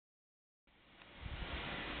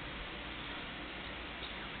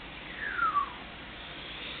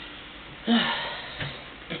Hey,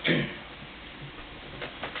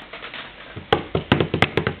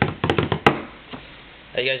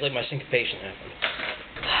 you guys like my syncopation?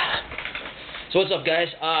 So what's up, guys?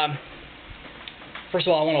 First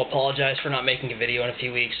of all, I want to apologize for not making a video in a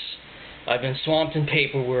few weeks. I've been swamped in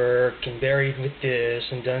paperwork and buried with this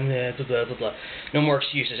and done that, blah, blah, blah, blah. No more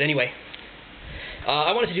excuses. Anyway,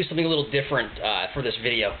 I wanted to do something a little different for this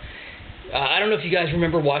video. I don't know if you guys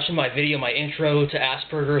remember watching my video, my intro to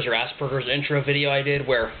Asperger's, or Asperger's intro video I did,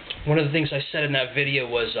 where one of the things I said in that video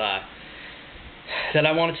was that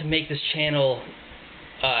I wanted to make this channel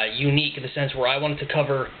unique in the sense where I wanted to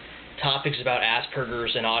cover topics about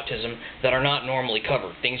Asperger's and autism that are not normally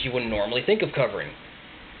covered, things you wouldn't normally think of covering.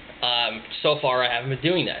 So far, I haven't been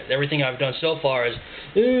doing that. Everything I've done so far is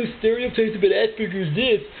stereotypes about Asperger's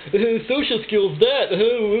this, social skills that,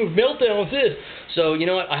 meltdowns this. So, you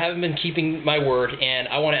know what? I haven't been keeping my word, and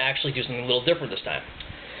I want to actually do something a little different this time.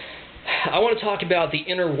 I want to talk about the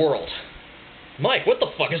inner world. Mike, what the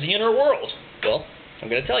fuck is the inner world? Well, I'm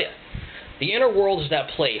going to tell you. The inner world is that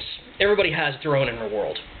place. Everybody has their own inner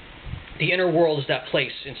world. The inner world is that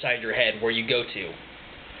place inside your head where you go to,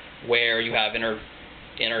 where you have inner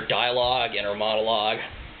dialogue, inner monologue,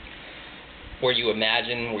 where you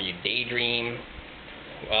imagine, where you daydream,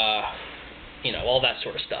 you know, all that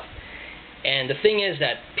sort of stuff. And the thing is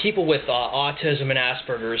that people with autism and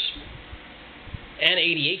Asperger's and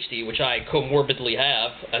ADHD, which I comorbidly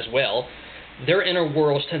have as well, their inner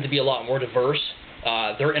worlds tend to be a lot more diverse.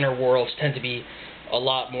 Their inner worlds tend to be a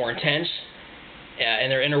lot more intense,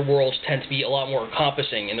 and their inner worlds tend to be a lot more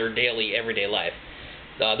encompassing in their daily, everyday life.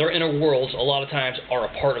 Their inner worlds, a lot of times, are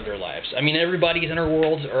a part of their lives. I mean, everybody's inner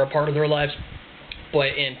worlds are a part of their lives,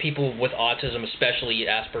 but in people with autism, especially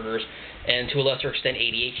Asperger's, and to a lesser extent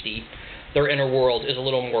ADHD, their inner world is a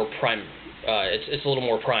little more prime. It's a little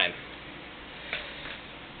more prime.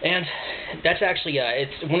 And that's actually,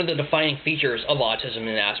 it's one of the defining features of autism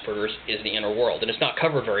and Asperger's is the inner world, and it's not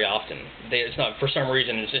covered very often. It's not, for some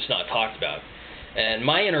reason, it's just not talked about. And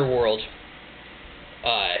my inner world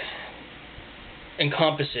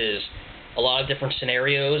encompasses a lot of different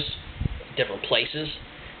scenarios, different places,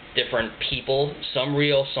 different people, some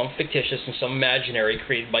real, some fictitious, and some imaginary,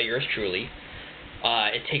 created by yours truly.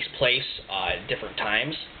 It takes place at different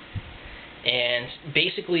times, and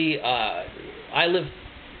basically, I live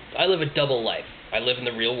a double life. I live in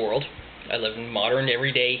the real world. I live in modern,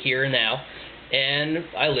 everyday, here and now, and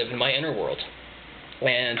I live in my inner world.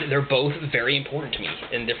 And they're both very important to me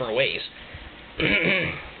in different ways.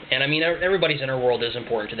 And I mean, everybody's inner world is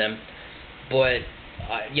important to them, but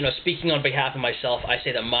you know, speaking on behalf of myself, I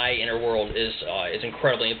say that my inner world is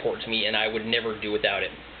incredibly important to me, and I would never do without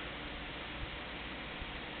it.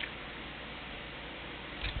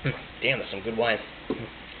 Damn, that's some good wine.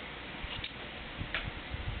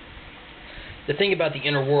 The thing about the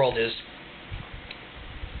inner world is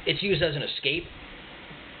it's used as an escape,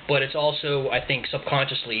 but it's also, I think,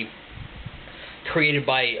 subconsciously created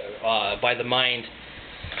by the mind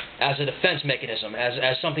as a defense mechanism,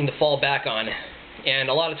 as something to fall back on. And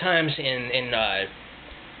a lot of times in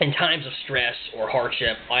times of stress or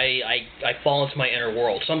hardship, I fall into my inner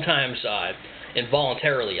world. Sometimes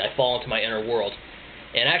involuntarily, I fall into my inner world.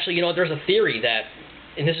 And actually, you know, there's a theory that,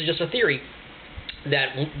 and this is just a theory, that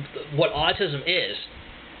what autism is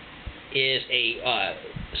a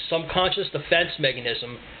subconscious defense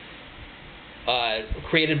mechanism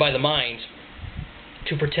created by the mind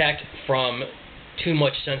to protect from too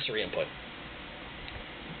much sensory input,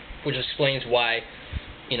 which explains why,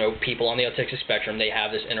 you know, people on the autistic spectrum, they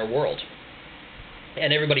have this inner world.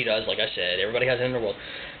 And everybody does, like I said, everybody has an inner world,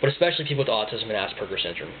 but especially people with autism and Asperger's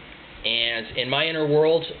syndrome. And in my inner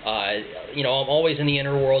world, you know, I'm always in the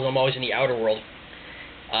inner world, I'm always in the outer world.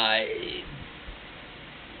 I'm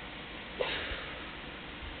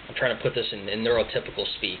trying to put this in neurotypical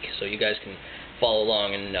speak so you guys can follow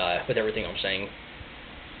along and with everything I'm saying.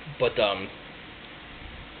 But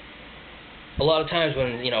a lot of times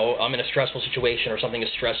when, you know, I'm in a stressful situation or something is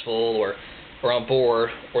stressful or I'm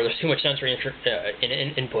bored or there's too much sensory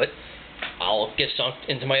input, I'll get sunk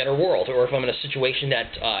into my inner world. Or if I'm in a situation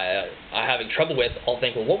that I'm having trouble with, I'll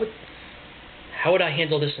think, well, how would I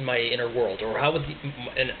handle this in my inner world? Or how would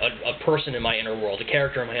a person in my inner world, a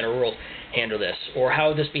character in my inner world, handle this? Or how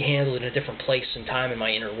would this be handled in a different place and time in my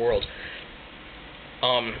inner world?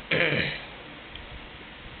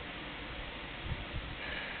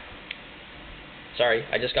 Sorry,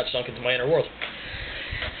 I just got sunk into my inner world.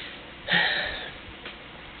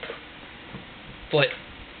 But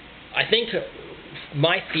I think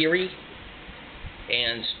my theory,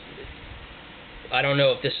 and I don't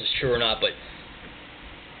know if this is true or not, but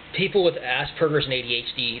people with Asperger's and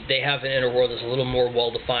ADHD, they have an inner world that's a little more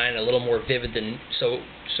well-defined, a little more vivid than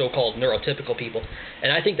so-called neurotypical people.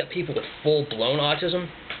 And I think that people with full-blown autism,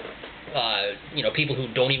 people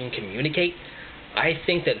who don't even communicate, I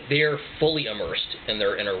think that they're fully immersed in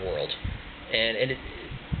their inner world,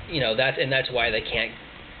 that's why they can't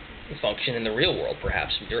function in the real world.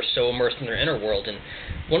 Perhaps they're so immersed in their inner world. And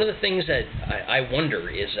one of the things that I wonder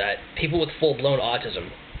is that people with full-blown autism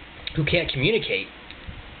who can't communicate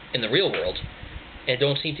in the real world and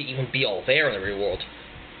don't seem to even be all there in the real world,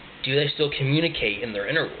 do they still communicate in their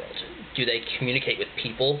inner world? Do they communicate with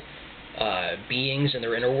people, beings in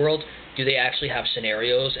their inner world? Do they actually have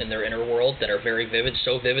scenarios in their inner world that are very vivid,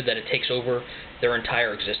 so vivid that it takes over their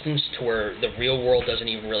entire existence to where the real world doesn't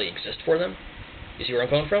even really exist for them? You see where I'm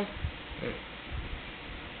coming from?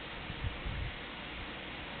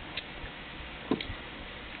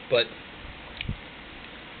 But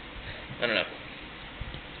I don't know.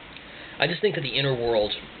 I just think that the inner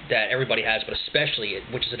world that everybody has, but especially,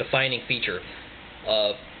 which is a defining feature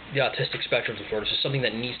of the autistic spectrum disorders, is something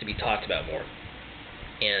that needs to be talked about more.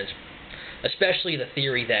 And especially the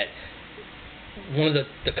theory that one of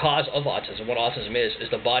the cause of autism, what autism is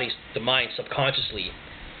the mind subconsciously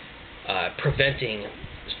preventing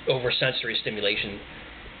oversensory stimulation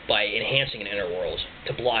by enhancing an inner world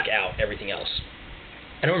to block out everything else.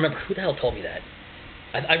 I don't remember who the hell told me that.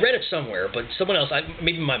 I read it somewhere, but someone else,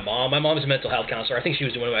 maybe my mom. My mom is a mental health counselor. I think she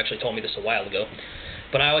was the one who actually told me this a while ago.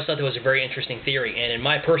 But I always thought that was a very interesting theory, and in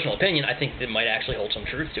my personal opinion, I think it might actually hold some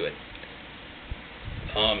truth to it.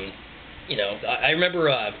 I remember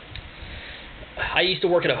I used to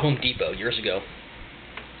work at a Home Depot years ago,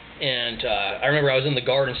 and I remember I was in the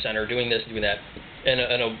garden center doing this, doing that, and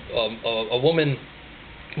a woman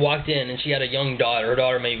walked in, and she had a young daughter. Her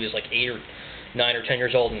daughter maybe was like 8 or 9 or 10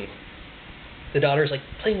 years old, and the daughter's like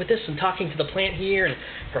playing with this and talking to the plant here, and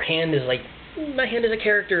her hand is like, my hand is a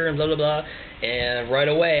character, and blah blah blah. And right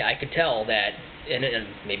away I could tell that, and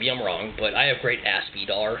maybe I'm wrong, but I have great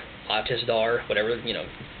Asperger, autistar, whatever,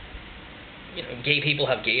 gay people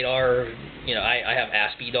have gaydar, I have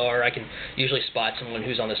Asperger. I can usually spot someone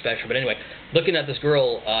who's on the spectrum. But anyway, looking at this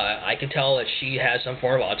girl, I could tell that she has some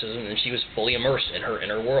form of autism, and she was fully immersed in her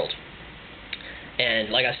inner world. And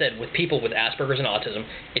like I said, with people with Asperger's and autism,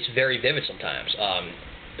 it's very vivid sometimes.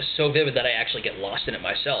 So vivid that I actually get lost in it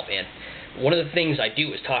myself. And one of the things I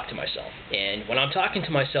do is talk to myself. And when I'm talking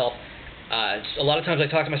to myself, a lot of times I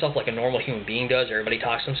talk to myself like a normal human being does. Everybody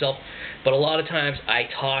talks to himself. But a lot of times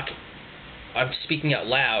I'm speaking out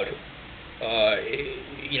loud,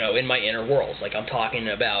 in my inner world. Like I'm talking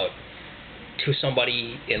to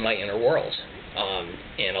somebody in my inner world. And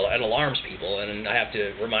it alarms people, and I have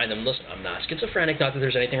to remind them, listen, I'm not schizophrenic. Not that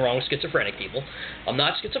there's anything wrong with schizophrenic people. I'm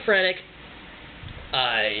not schizophrenic.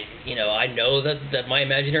 I know that my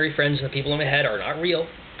imaginary friends and the people in my head are not real,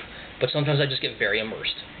 but sometimes I just get very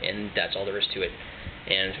immersed, and that's all there is to it.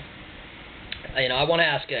 And I want to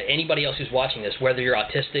ask anybody else who's watching this, whether you're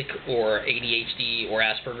autistic or ADHD or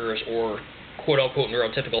Asperger's or quote-unquote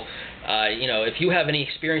neurotypical, if you have any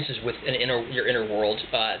experiences with your inner world,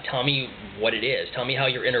 tell me what it is. Tell me how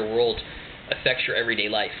your inner world affects your everyday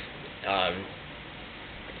life,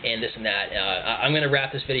 and this and that. I'm going to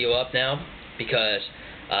wrap this video up now because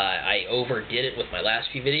I overdid it with my last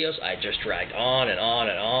few videos. I just dragged on and on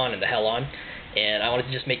and on and the hell on, and I wanted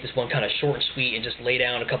to just make this one kind of short and sweet and just lay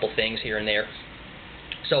down a couple things here and there.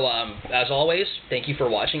 So, as always, thank you for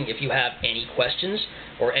watching. If you have any questions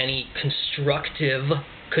or any constructive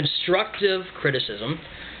criticism,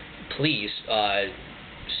 please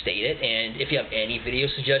state it. And if you have any video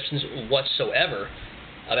suggestions whatsoever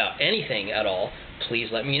about anything at all,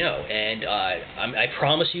 please let me know. And I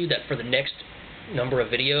promise you that for the next number of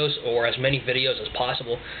videos, or as many videos as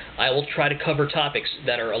possible, I will try to cover topics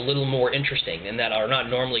that are a little more interesting and that are not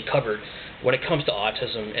normally covered when it comes to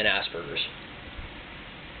autism and Asperger's.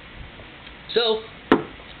 So,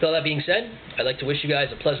 with all that being said, I'd like to wish you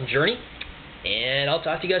guys a pleasant journey, and I'll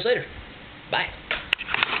talk to you guys later. Bye.